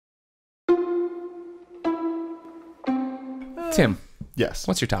Tim. Yes.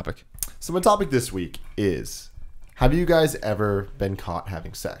 What's your topic? So my topic this week is, have you guys ever been caught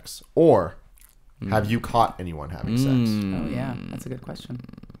having sex? Or have you caught anyone having sex? Oh, yeah. That's a good question.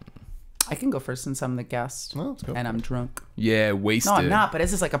 I can go first since I'm the guest. Well, let's go. And I'm drunk. Yeah, wasted. No, I'm not, but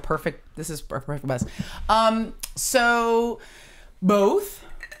this is like a perfect best. So, both.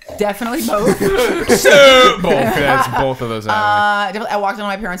 Definitely both. So, both. That's both of those. I walked into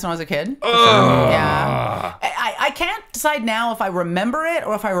my parents when I was a kid. Yeah. I can't decide now if I remember it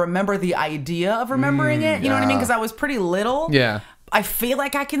or if I remember the idea of remembering it. You know what I mean? Because I was pretty little. Yeah. I feel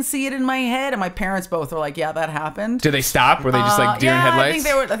like I can see it in my head, and my parents both were like, "Yeah, that happened." Did they stop? Were they just like deer in headlights?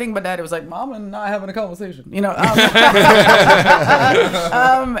 I think my dad was like, "Mom and I having a conversation," you know.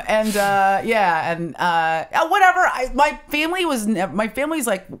 Whatever. My family's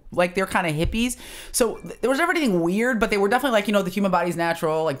like they're kind of hippies, so there was never anything weird, but they were definitely like, the human body's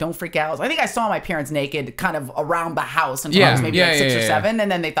natural, like don't freak out. So I think I saw my parents naked kind of around the house until I was maybe like 6 or 7,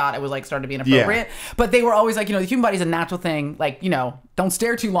 and then they thought it was like started to be inappropriate. Yeah. But they were always like, the human body's a natural thing, like don't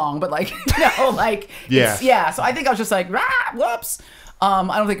stare too long, but like, yeah. So I think I was just like, whoops.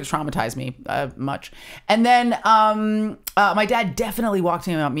 I don't think it traumatized me much. And then my dad definitely walked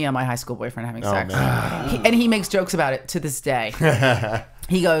in on me and my high school boyfriend having sex. And he makes jokes about it to this day.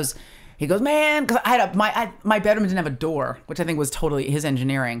 He goes, man, because my bedroom didn't have a door, which I think was totally his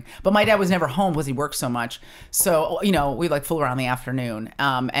engineering. But my dad was never home because he worked so much. So, we like fool around in the afternoon.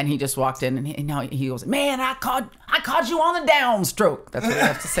 And he just walked in and he goes, man, I caught you on the downstroke. That's what I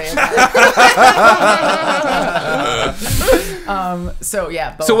have to say about it. So,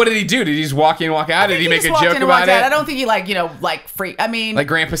 yeah. Both. So what did he do? Did he just walk in, walk out? Did he make a joke about it? I don't think he freak. I mean, like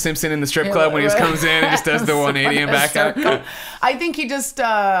Grandpa Simpson in the strip club when he just comes in and just does the 180 and back out. I think he just,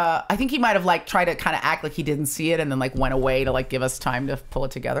 he might have tried to kind of act like he didn't see it and then went away to give us time to pull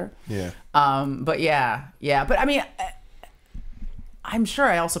it together. Yeah. But yeah. But I mean, I'm sure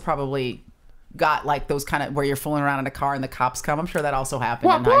I also probably got those kind of where you're fooling around in a car and the cops come. I'm sure that also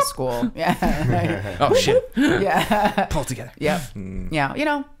happened in high school. Yeah. Oh shit. Yeah. Pull it together. Yeah.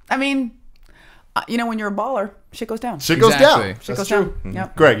 Yeah. I mean, when you're a baller, shit goes down. Shit goes down. Shit goes down.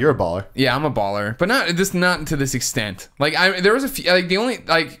 Yep. Greg, you're a baller. Yeah, I'm a baller, but not to this extent. There was a few, the only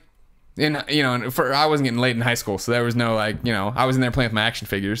I wasn't getting laid in high school, so there was no I was in there playing with my action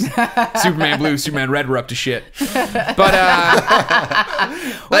figures. Superman Blue, Superman Red were up to shit. But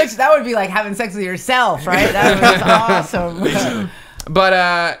which that would be like having sex with yourself, right? That was awesome.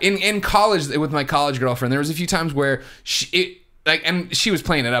 But in college with my college girlfriend, there was a few times where and she was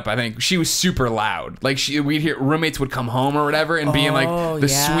playing it up. I think she was super loud. We'd hear roommates would come home or whatever and be in the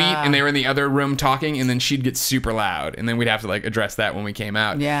suite, and they were in the other room talking, and then she'd get super loud, and then we'd have to address that when we came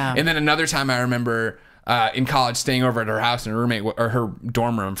out. Yeah. And then another time I remember in college staying over at her house, and her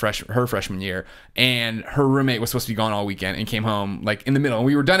dorm room her freshman year, and her roommate was supposed to be gone all weekend and came home in the middle, and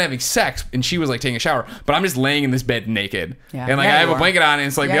we were done having sex, and she was taking a shower, but I'm just laying in this bed naked, and I have a blanket on, and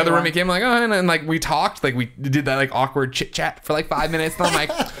it's the other roommate came and we talked, we did that awkward chit chat for 5 minutes, and I'm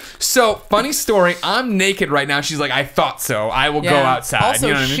like, so funny story, I'm naked right now. She's like, I thought so. I will go outside. Also,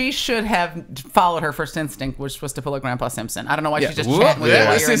 you know what I mean? She should have followed her first instinct, which was to pull a Grandpa Simpson. I don't know why she's just chatting with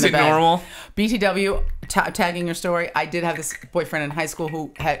this isn't normal. BTW. Tagging your story, I did have this boyfriend in high school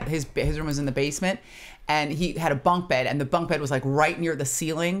who had his room was in the basement, and he had a bunk bed, and the bunk bed was right near the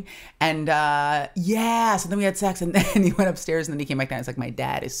ceiling, and so then we had sex, and then he went upstairs, and then he came back down. It's like, my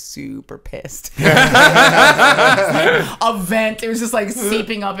dad is super pissed. A vent, it was just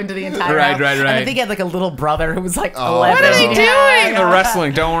seeping up into the entire house. Right. And I think he had a little brother who was 11. What are they doing? They're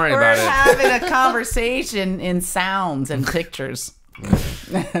wrestling. Don't worry about it. We're having a conversation in sounds and pictures.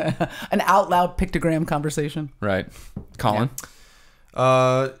 An out loud pictogram conversation. Right. Colin?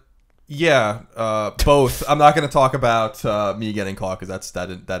 Both. I'm not going to talk about me getting caught because that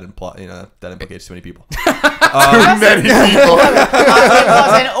implicates too many people. Too many people. It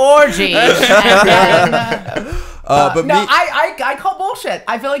was an orgy. I call bullshit.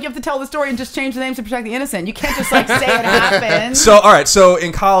 I feel like you have to tell the story and just change the names to protect the innocent. You can't just say it happened. So all right. So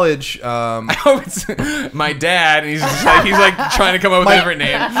in college, I hope it's my dad, and he's trying to come up with a different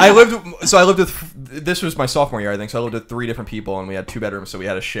name. I lived with. This was my sophomore year, I think. So I lived with 3 different people, and we had 2 bedrooms, so we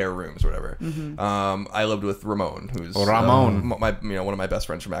had to share rooms or whatever. Mm-hmm. I lived with Ramon, who's one of my best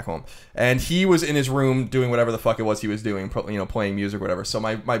friends from back home, and he was in his room doing whatever the fuck it was he was doing, playing music or whatever. So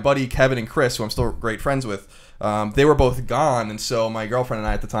my buddy Kevin and Chris, who I'm still great friends with, they were both gone, and so my girlfriend and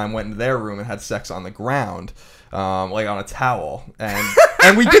I at the time went into their room and had sex on the ground, on a towel,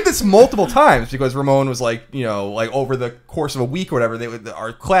 and we did this multiple times because Ramon was over the course of a week or whatever,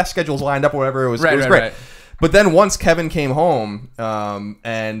 our class schedules lined up or whatever. It was great. Right. But then once Kevin came home,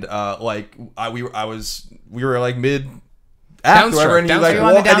 and we were mid act or whatever, and he like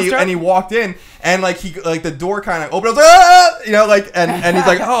and he walked in, and like he like the door kind of opened. I was like, ah! You know, like and he's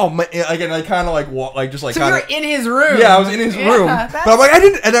like, oh, my, like, and I kind of like walk, like just like. So kinda, you're in his room. Yeah, I was in his room, but I'm like, I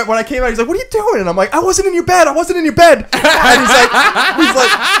didn't. And then when I came out, he's like, what are you doing? And I'm like, I wasn't in your bed. And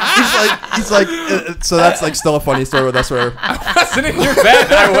he's like, so that's like still a funny story with us where I wasn't in your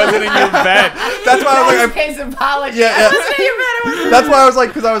bed. I wasn't in your bed. That's why I was like, case apology. Yeah, I wasn't in your bed. That's why I was like,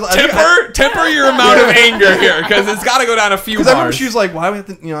 because I was temper your amount of anger here, because it's got to go down a few. Because I remember she was like, why do we have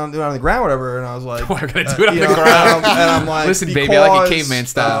to, you know, do it on the ground, or whatever, and I was like, we're gonna do it on the ground. And I'm like, listen, baby, I like it caveman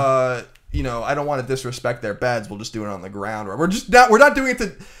style. You know, I don't want to disrespect their beds. We'll just do it on the ground. Or we're not doing it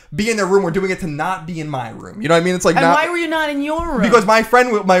to be in their room. We're doing it to not be in my room. You know what I mean? It's like, and why were you not in your room? Because my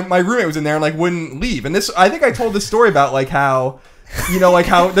friend, my roommate was in there and like wouldn't leave. And this, I think I told this story about like how, you know, like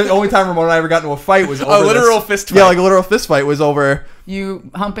how the only time Ramon and I ever got into a fight was over a literal fist fight. Yeah, like a literal fist fight was over.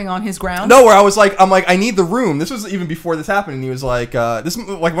 You humping on his ground? No, where I was like, I'm like, I need the room. This was even before this happened. And he was like, this is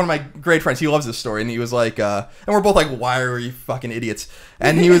like one of my great friends. He loves this story. And he was like, and we're both like, why are you fucking idiots?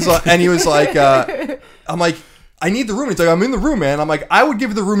 And he was like, I'm like, I need the room. He's like, I'm in the room, man. I'm like, I would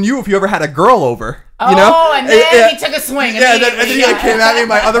give the room to you if you ever had a girl over. You know? Oh, and then he took a swing. Yeah, and then he like, came at me.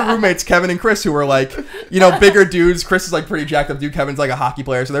 My other roommates, Kevin and Chris, who were like, you know, bigger dudes. Chris is like pretty jacked up dude. Kevin's like a hockey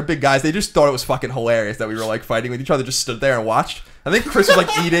player, so they're big guys. They just thought it was fucking hilarious that we were like fighting with each other. Just stood there and watched. I think Chris was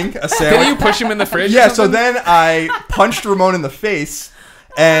like eating a sandwich. Did you push him in the fridge? Yeah. So then I punched Ramon in the face.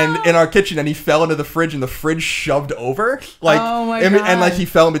 And in our kitchen, and he fell into the fridge, and the fridge shoved over, like, and like he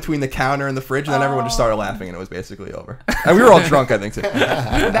fell in between the counter and the fridge, and then everyone just started laughing, and it was basically over. And we were all drunk, I think, too.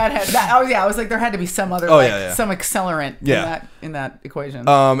 I was like, there had to be some other, some accelerant in that equation.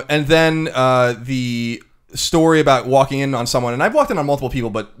 And then the story about walking in on someone, and I've walked in on multiple people,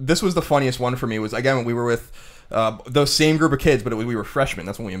 but this was the funniest one for me. Was again when we were with those same group of kids, but we were freshmen.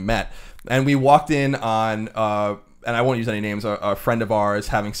 That's when we met, and we walked in on. And I won't use any names, a friend of ours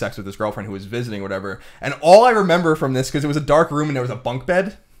having sex with his girlfriend who was visiting or whatever. And all I remember from this, because it was a dark room and there was a bunk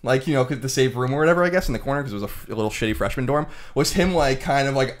bed, like, you know, to save room or whatever, I guess, in the corner, because it was a little shitty freshman dorm, was him, like, kind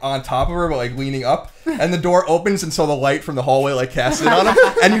of, like, on top of her, but, like, leaning up. And the door opens, and so the light from the hallway, like, casts in on him.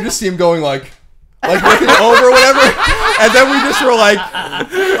 And you just see him going, like looking over or whatever. And then we just were like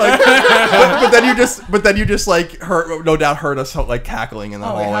but then you just like no doubt heard us like cackling in the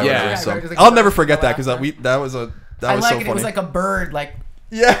hallway. Yeah. So I'll never forget that, because that was so funny. It was like a bird, like.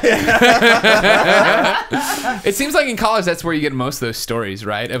 Yeah. It seems like in college that's where you get most of those stories,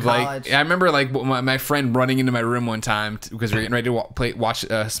 right? Of college. like, I remember like my friend running into my room one time because we were getting ready to watch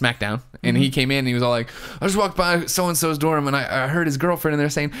SmackDown, and he came in and he was all like, "I just walked by so and so's dorm and I heard his girlfriend in there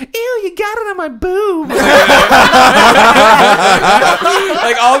saying, 'Ew, you got it on my boob.'"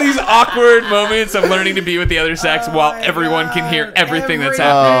 Like all these awkward moments of learning to be with the other sex while everyone can hear everything that's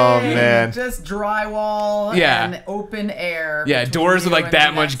happening. Oh man, just drywall and open air. Yeah, doors with like that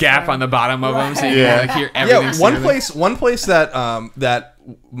much gap on the bottom of them, so you can like hear everything. Yeah, one place that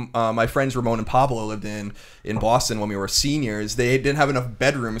my friends Ramon and Pablo lived in Boston when we were seniors, they didn't have enough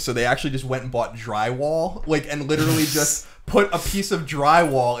bedrooms, so they actually just went and bought drywall, like, and literally just put a piece of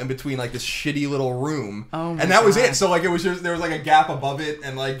drywall in between like this shitty little room, and that was it. So like it was just, there was like a gap above it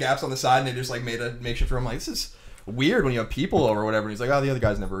and like gaps on the side, and they just like made a makeshift room. Like, this is weird when you have people over or whatever. And he's like, oh, the other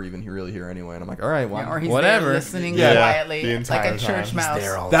guy's never even really here anyway. And I'm like, all right, well, or he's whatever, there listening quietly, like a church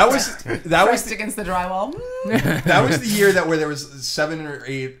mouse. That was against the drywall. That was the year where there was 7 or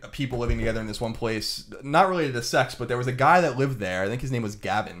 8 people living together in this one place, not related to sex, but there was a guy that lived there. I think his name was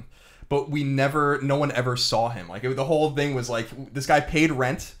Gavin, but no one ever saw him. Like the whole thing was like, this guy paid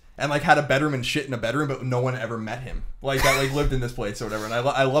rent and like had a bedroom and shit in a bedroom, but no one ever met him. Like that, like lived in this place or whatever. And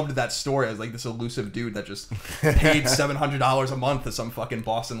I loved that story. I was like this elusive dude that just paid $700 a month to some fucking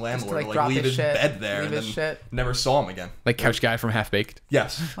Boston landlord to like leave his bed there and then never saw him again. Like Couch Guy from Half Baked.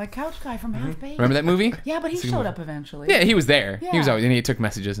 Yes. Like Couch Guy from Half Baked. Remember that movie? Yeah, but he showed up eventually. Yeah, he was there. Yeah. He was always, and he took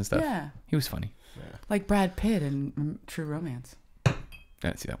messages and stuff. Yeah. He was funny. Yeah. Like Brad Pitt in True Romance. I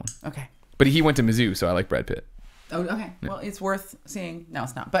didn't see that one. Okay. But he went to Mizzou, so I like Brad Pitt. Oh, okay. Yeah. Well, it's worth seeing. No,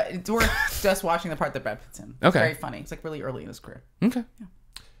 it's not. But it's worth just watching the part that Brad Pitt's in. It's very funny. It's like really early in his career. Okay. Yeah.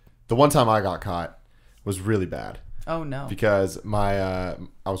 The one time I got caught was really bad. Oh no. Because I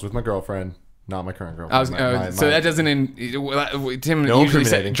was with my girlfriend, not my current girlfriend. So that doesn't. Tim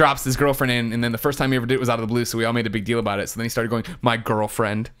usually drops his girlfriend in, and then the first time he ever did it was out of the blue. So we all made a big deal about it. So then he started going, "My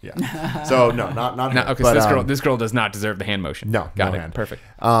girlfriend." Yeah. So no, not her. Okay, but, so this girl does not deserve the hand motion. No, got no it. hand. Perfect.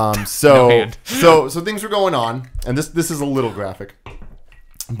 So no hand. so things were going on, and this is a little graphic,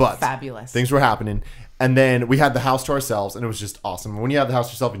 but fabulous. Things were happening, and then we had the house to ourselves, and it was just awesome. When you have the house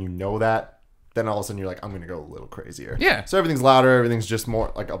to yourself, and you know that, then all of a sudden you're like, I'm going to go a little crazier. Yeah. So everything's louder. Everything's just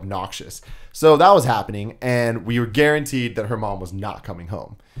more like obnoxious. So that was happening. And we were guaranteed that her mom was not coming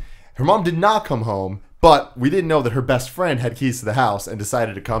home. Her mom did not come home, but we didn't know that her best friend had keys to the house and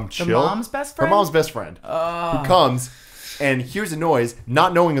decided to come chill. The mom's best friend? Her mom's best friend. Who comes and hears a noise,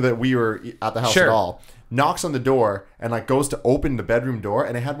 not knowing that we were at the house at all. Knocks on the door and like goes to open the bedroom door,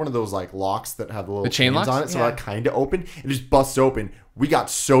 and it had one of those like locks that have the little chain chains locks on it, so like kind of open. It just busts open. We got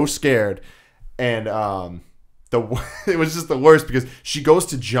so scared, and it was just the worst because she goes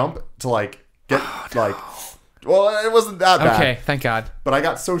to jump to like get well, it wasn't that bad. Okay, thank God. But I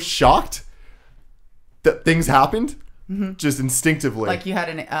got so shocked that things happened just instinctively. Like you had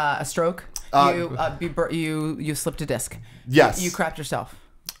a stroke. You slipped a disc. Yes. You crapped yourself.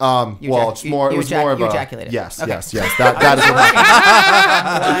 It's more. It was more of you a ejaculated. yes, Okay. yes. That is what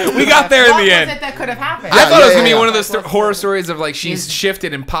happened. We got there in the What end. was it that could have happened? I thought it was gonna be yeah. one of those horror stories of like she's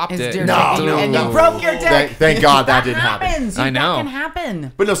shifted and popped it. And you broke your dick. Thank God that didn't happen. Happens. I know. That can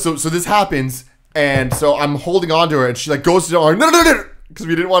happen. But no, so this happens, and so I'm holding on to her, and she like goes to the no, because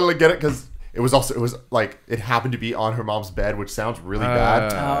we didn't want to like get it because it was like it happened to be on her mom's bed, which sounds really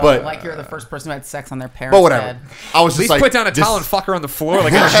bad. But like you're the first person who had sex on their parents' but whatever. bed. I was At just least like put down a towel and fuck her on the floor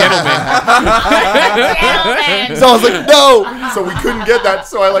like a gentleman. So I was like, no. So we couldn't get that.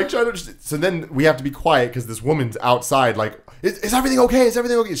 So I like tried to. So then we have to be quiet because this woman's outside. Like, is everything okay? Is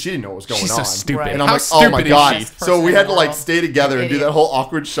everything okay? She didn't know what was going She's on. so stupid. Right. And I'm How like, oh my stupid God. is she? So we had to like World. stay together and do Idiot. that whole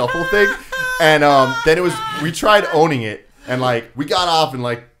awkward shuffle thing. And then we tried owning it, and like we got off and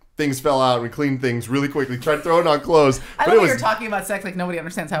like things fell out. We cleaned things really quickly. Tried throwing on clothes. I But love it how was you're talking about sex like nobody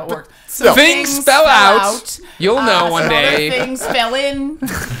understands how it works. no. Things fell out. You'll know one some other day. Things fell in.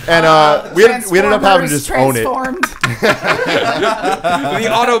 And we ended up having to just own it. Transformed. The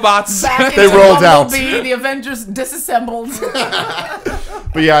Autobots. Back They into rolled out. Bumblebee, the Avengers disassembled.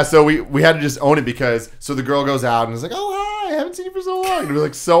 But yeah, so we had to just own it because so the girl goes out and is like, oh hi, I haven't seen you for so long. And it was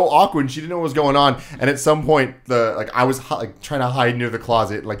like so awkward, and she didn't know what was going on. And at some point, I was like trying to hide near the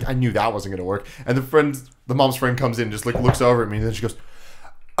closet, like I knew that wasn't gonna work. And the mom's friend comes in, and just like looks over at me, and then she goes,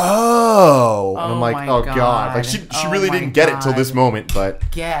 oh, and I'm like, my oh God, like she Oh really my didn't get it till God. this moment,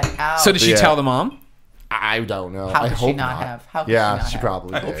 but Get out. So did she Yeah. tell the mom? I don't know. How I could she hope not not. have? How could Yeah, she not she have?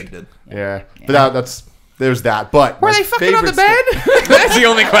 probably I did. hope she did. Yeah, but that's there's that. But Were my they fucking on the favorite bed? That's the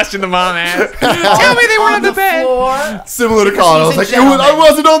only question the mom asked. Tell me they were on the bed. floor. similar to Colin, I was He's like, a gentleman. I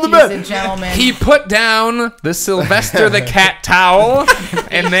wasn't on the He's bed. a gentleman. He put down the Sylvester the cat towel,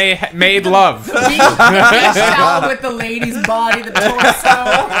 and they made love. Beach towel with the lady's body, the torso,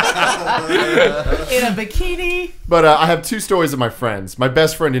 in a bikini. But I have two stories of my friends. My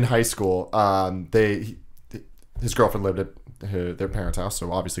best friend in high school, his girlfriend lived at their parents' house,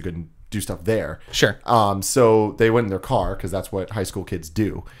 so obviously couldn't do stuff there. Sure. So they went in their car because that's what high school kids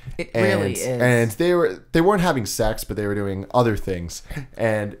do. It really is. And they weren't having sex, but they were doing other things,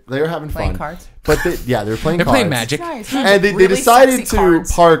 and they were having Playing fun. cards? But they were playing They're cards. playing Magic. Nice. And they Really decided sexy to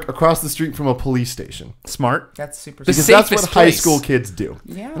cards. park across the street from a police station. Smart. That's super. The Because sweet. that's what safest high place. school kids do.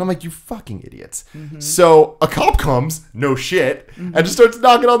 Yeah. And I'm like, you fucking idiots. So a cop comes, no shit, and just starts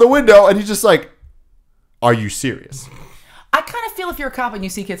knocking on the window, and he's just like, are you serious? I kind of feel if you're a cop and you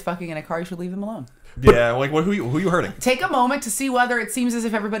see kids fucking in a car, you should leave them alone. Yeah, like who you hurting? Take a moment to see whether it seems as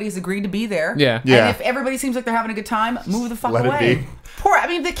if everybody's agreed to be there. Yeah. Yeah. And if everybody seems like they're having a good time, move the fuck Let it away. be. Poor. I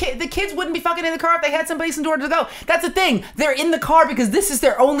mean, the kids wouldn't be fucking in the car if they had someplace in order to go. That's the thing. They're in the car because this is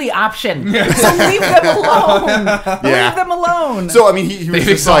their only option. So leave them alone. Yeah. Leave them alone. So, I mean, he was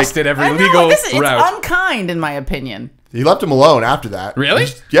They've just like, exhausted every I know, legal it's route. unkind in my opinion. he left him alone after that. Really?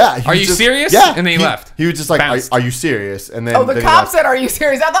 Yeah. he Are was you just- serious? Yeah. And then he left. He was just like, Bounced. are you serious? And then Oh, the then he cop left. said, "Are you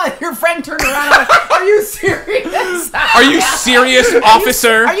serious?" I thought your friend turned around. And went, "Are you serious? Are you serious,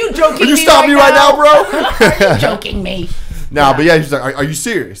 officer? Are you joking? Will you me stop me right now, bro? Are you joking me? No, but yeah, he's like, are you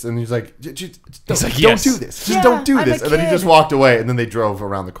serious? And he's like, don't like, don't yes. do this. Just Yeah, don't do I'm this. a And then he kid. just walked away, and then they drove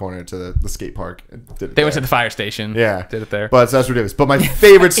around the corner to the skate park. And did it They went to there. the fire station. Yeah. Did it there. But so that's ridiculous. But my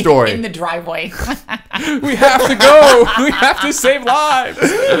favorite story. In the driveway. We have to go. We have to save lives.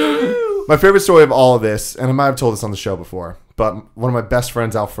 My favorite story of all of this, and I might have told this on the show before, but one of my best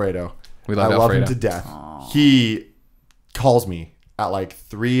friends, Alfredo, We love I love him Alfredo. to death. He calls me at like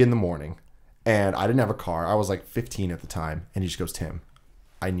 3 a.m, and I didn't have a car. I was like 15 at the time, and he just goes, "Tim,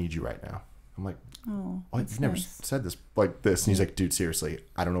 I need you right now." I'm like, "What? You've never said this like this." And he's like, "Dude, seriously,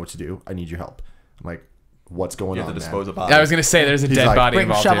 I don't know what to do. I need your help." I'm like, "What's going You on, have to man?" dispose of bodies. I was gonna say there's a He's dead like, body Bring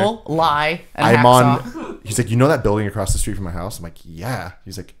a involved shovel, lie, and I'm hacksaw. on. He's like, "You know that building across the street from my house?" I'm like, "Yeah."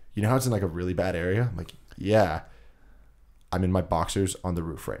 He's like, "You know how it's in like a really bad area?" I'm like, "Yeah." I'm in my boxers on the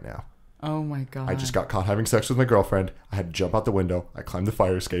roof right now. Oh my god. I just got caught having sex with my girlfriend. I had to jump out the window. I climbed the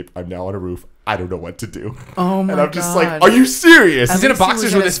fire escape. I'm now on a roof. I don't know what to do. Oh my god. And I'm just like, are you serious? He's in a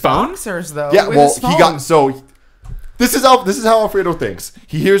boxers with his phone? Boxers, though. Yeah, With well, his phone. he got so. This is how Alfredo thinks.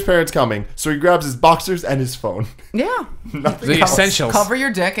 He hears parents coming, so he grabs his boxers and his phone. Yeah. Nothing The else. essentials. Cover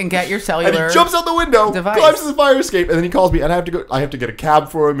your dick and get your And cellular. he jumps out the window, device. climbs to the fire escape, and then he calls me, and I have to get a cab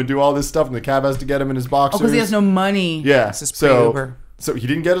for him and do all this stuff, and the cab has to get him in his boxers. because he has no money. Yeah, This is pre-Uber. so he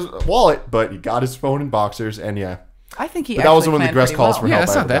didn't get his wallet, but he got his phone and boxers, and yeah. I think he. But that was one of the planned Gress pretty calls well. for Yeah, help.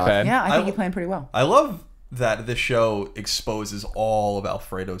 that's I not that ever got. bad. Yeah, I think he planned pretty well. I love that this show exposes all of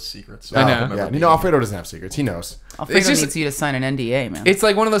Alfredo's secrets. I know. remember Yeah, you being- know, Alfredo doesn't have secrets. He knows. Alfredo It's just- needs you to sign an NDA, man. It's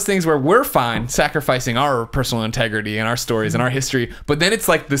like one of those things where we're fine sacrificing our personal integrity and our stories and our history, but then it's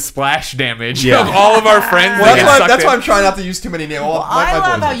like the splash damage Yeah. of all of our friends. Well, that get that's sucked why in. I'm trying not to use too many names. Well, I love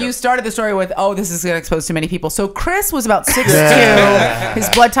boys how like you that. started the story with, "Oh, this is going to expose too many people." So Chris was about 6'2". His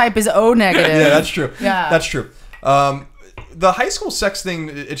blood type is O negative. Yeah, that's true. Yeah. That's true. The high school sex thing,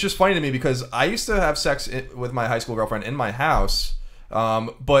 it's just funny to me because I used to have sex with my high school girlfriend in my house.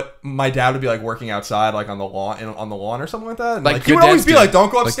 But my dad would be like working outside, like on the lawn or something like that. And, Like like he good would always dads be do. like,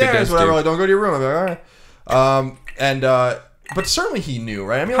 "Don't go Like good upstairs, dads whatever. do. Like, don't go to your room." I'm like, "All right." But certainly he knew,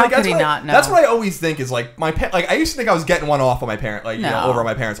 right? I mean, How like, could that's he what not know? That's what I always think is like like I used to think I was getting one off on my parent, like you know, No. over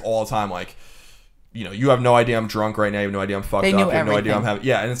my parents all the time, like. You know, you have no idea I'm drunk right now. You have no idea I'm fucked They up. knew You have no idea I'm everything. having.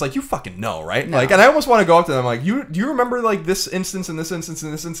 Yeah, and it's like you fucking know, right? No. Like, and I almost want to go up to them like, do you remember like this instance and this instance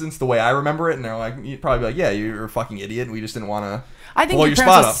and this instance the way I remember it? And they're like, you'd probably be like, yeah, you're a fucking idiot. We just didn't want to. I think blow your your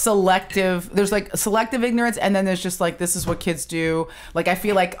parents spot are up. selective. There's like selective ignorance, and then there's just like this is what kids do. Like I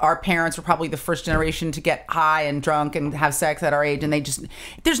feel like our parents were probably the first generation to get high and drunk and have sex at our age, and they just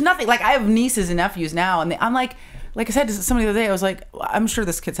there's nothing. Like I have nieces and nephews now, and I'm like I said to somebody the other day, I was like, I'm sure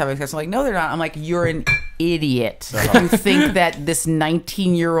this kid's having sex. I'm like, no, they're not. I'm like, you're an idiot. You think that this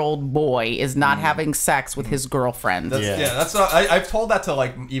 19-year-old boy is not having sex with his girlfriend? That's not. I've told that to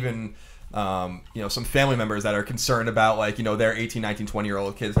like even. You know, some family members that are concerned about like, you know, their 18, 19,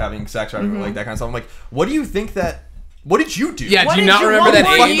 20-year-old kids having sex or like that kind of stuff. I'm like, what do you think that? What did you do? Yeah, What do you did not you- remember what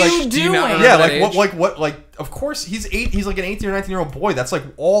that were age? you Do you not doing? remember Yeah, that like age? what of course he's like an 18 or 19-year-old boy. That's like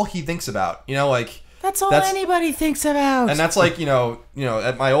all he thinks about. You know, like That's all anybody thinks about. and that's like, you know,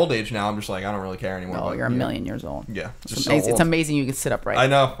 at my old age now, I'm just like I don't really care anymore. Oh, Like, you're a you know, million years old. Yeah, It's just so amazing. old. It's amazing you can sit upright. I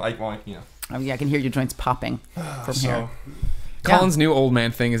know. You know. I mean, I can hear your joints popping from here. Colin's new old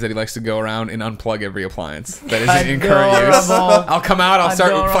man thing is that he likes to go around and unplug every appliance that isn't in current use. Adorable. I'll come out, I'll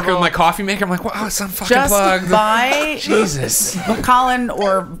start Adorable. fucking with my coffee maker. I'm like, wow, it's unfucking Just plugged. buy Jesus. Colin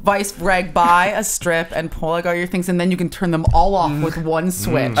or Vice Greg, buy a strip and pull like all your things, and then you can turn them all off with one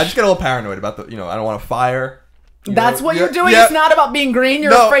switch. I just get a little paranoid about the, you know, I don't want to fire. That's what you're doing. Yeah. It's not about being green. You're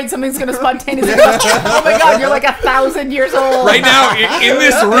No. afraid something's going to spontaneously. Oh my god, you're like 1,000 years old. Right now, in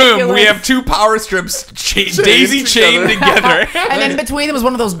this room, Ridiculous. we have two power strips daisy chained together. And then between them was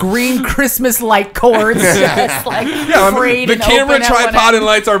one of those green Christmas light cords, just like frayed The and camera, open at one tripod, end. and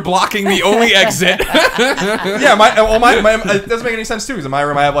lights are blocking the only exit. Yeah, my it doesn't make any sense too. Because in my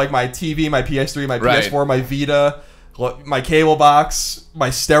room, I have like my TV, my PS3, my Right. PS4, my Vita, my cable box,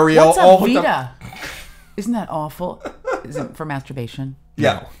 my stereo. What's a all hooked up. Vita? Isn't that awful? Is it for masturbation?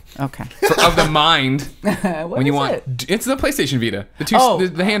 Yeah. Okay. Of the mind, What when you is want, it? it's the PlayStation Vita, Oh.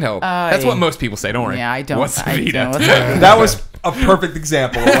 the handheld. That's what most people say. Don't worry. Yeah, I don't. What's the I Vita? don't. That was a perfect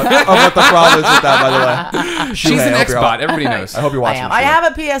example of what the problem is with that, by the way. She's Shuhei, an I hope you're Xbot. out. Everybody knows. I hope you're I watching. am. the I show. have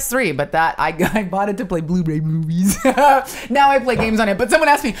a PS3, but that I bought it to play Blu-ray movies. Now I play games on it. But someone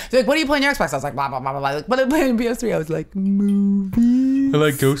asked me, they're like, "What do you play on your Xbox?" I was like, "Blah blah blah blah." Like, "What do I play on PS3?" I was like, "Movies." I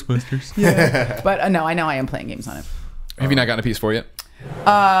like Ghostbusters. But no, I know I am playing games on it. Have you not gotten a PS4 yet?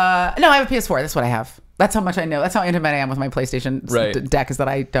 No, I have a PS4. That's what I have. That's how much I know. That's how intimate I am with my PlayStation Right. deck, is that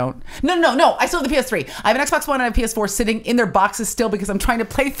I don't. No. I still have the PS3. I have an Xbox One and a PS4 sitting in their boxes still because I'm trying to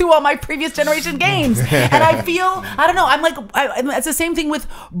play through all my previous generation games. And I feel, I don't know, I'm like, it's the same thing with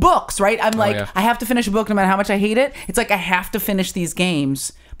books, right? I'm like, yeah. I have to finish a book no matter how much I hate it. It's like I have to finish these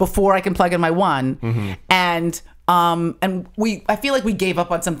games before I can plug in my one. Mm-hmm. And I feel like we gave up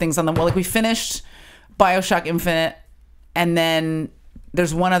on some things on the well. Like we finished BioShock Infinite, and then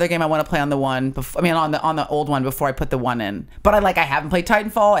there's one other game I want to play on the one. On the old one before I put the one in. But I haven't played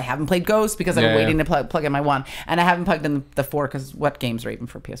Titanfall. I haven't played Ghost because I'm waiting to plug in my one, and I haven't plugged in the 4 because what games are even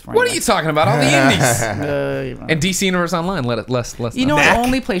for PS4? What are you talking about? All the indies. talking? And DC Universe Online. Let it less. You know, Knack. I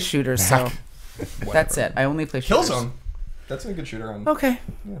only play shooters, so that's it. I only play shooters. Killzone. That's a good shooter on. Okay.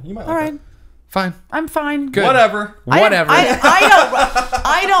 Yeah, you might All like right. that. Fine. I'm fine. Good. Whatever.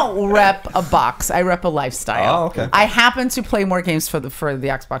 I don't rep a box. I rep a lifestyle. Oh, okay. I happen to play more games for the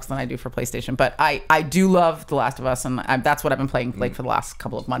Xbox than I do for PlayStation, but I do love The Last of Us, and that's what I've been playing like for the last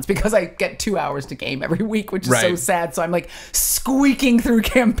couple of months because I get 2 hours to game every week, which is so sad. So I'm like squeaking through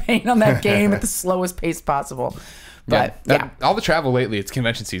campaign on that game at the slowest pace possible. But all the travel lately, it's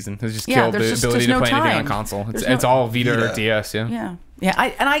convention season. It's just killed the ability to play anything on console. It's all Vita or DS. Yeah.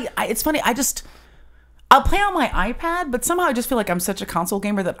 It's funny. I'll play on my iPad, but somehow I just feel like I'm such a console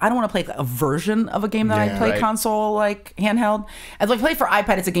gamer that I don't want to play a version of a game that I play console, like handheld. As I play for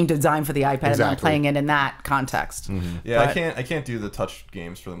iPad, it's a game designed for the iPad, and I'm playing it in that context. Yeah, but I can't do the touch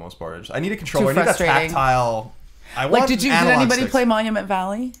games for the most part. I need a controller. I need that tactile. Did anybody play Monument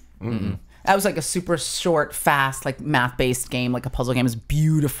Valley? That was like a super short, fast, like math-based game, like a puzzle game. It's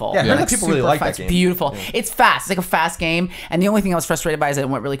beautiful. Yeah, like people really like that game. It's beautiful. Yeah. It's fast. It's like a fast game. And the only thing I was frustrated by is that it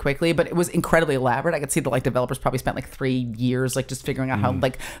went really quickly, but it was incredibly elaborate. I could see the developers probably spent like 3 years like just figuring out how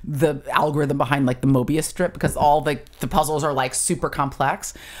like the algorithm behind like the Mobius strip, because all the puzzles are like super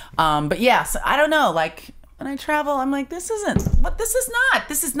complex. But yes, I don't know, like when I travel, I'm like, this is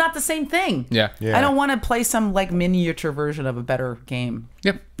not the same thing. Yeah. I don't want to play some like miniature version of a better game.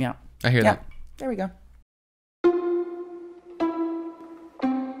 Yep. Yeah. I hear that. There we go.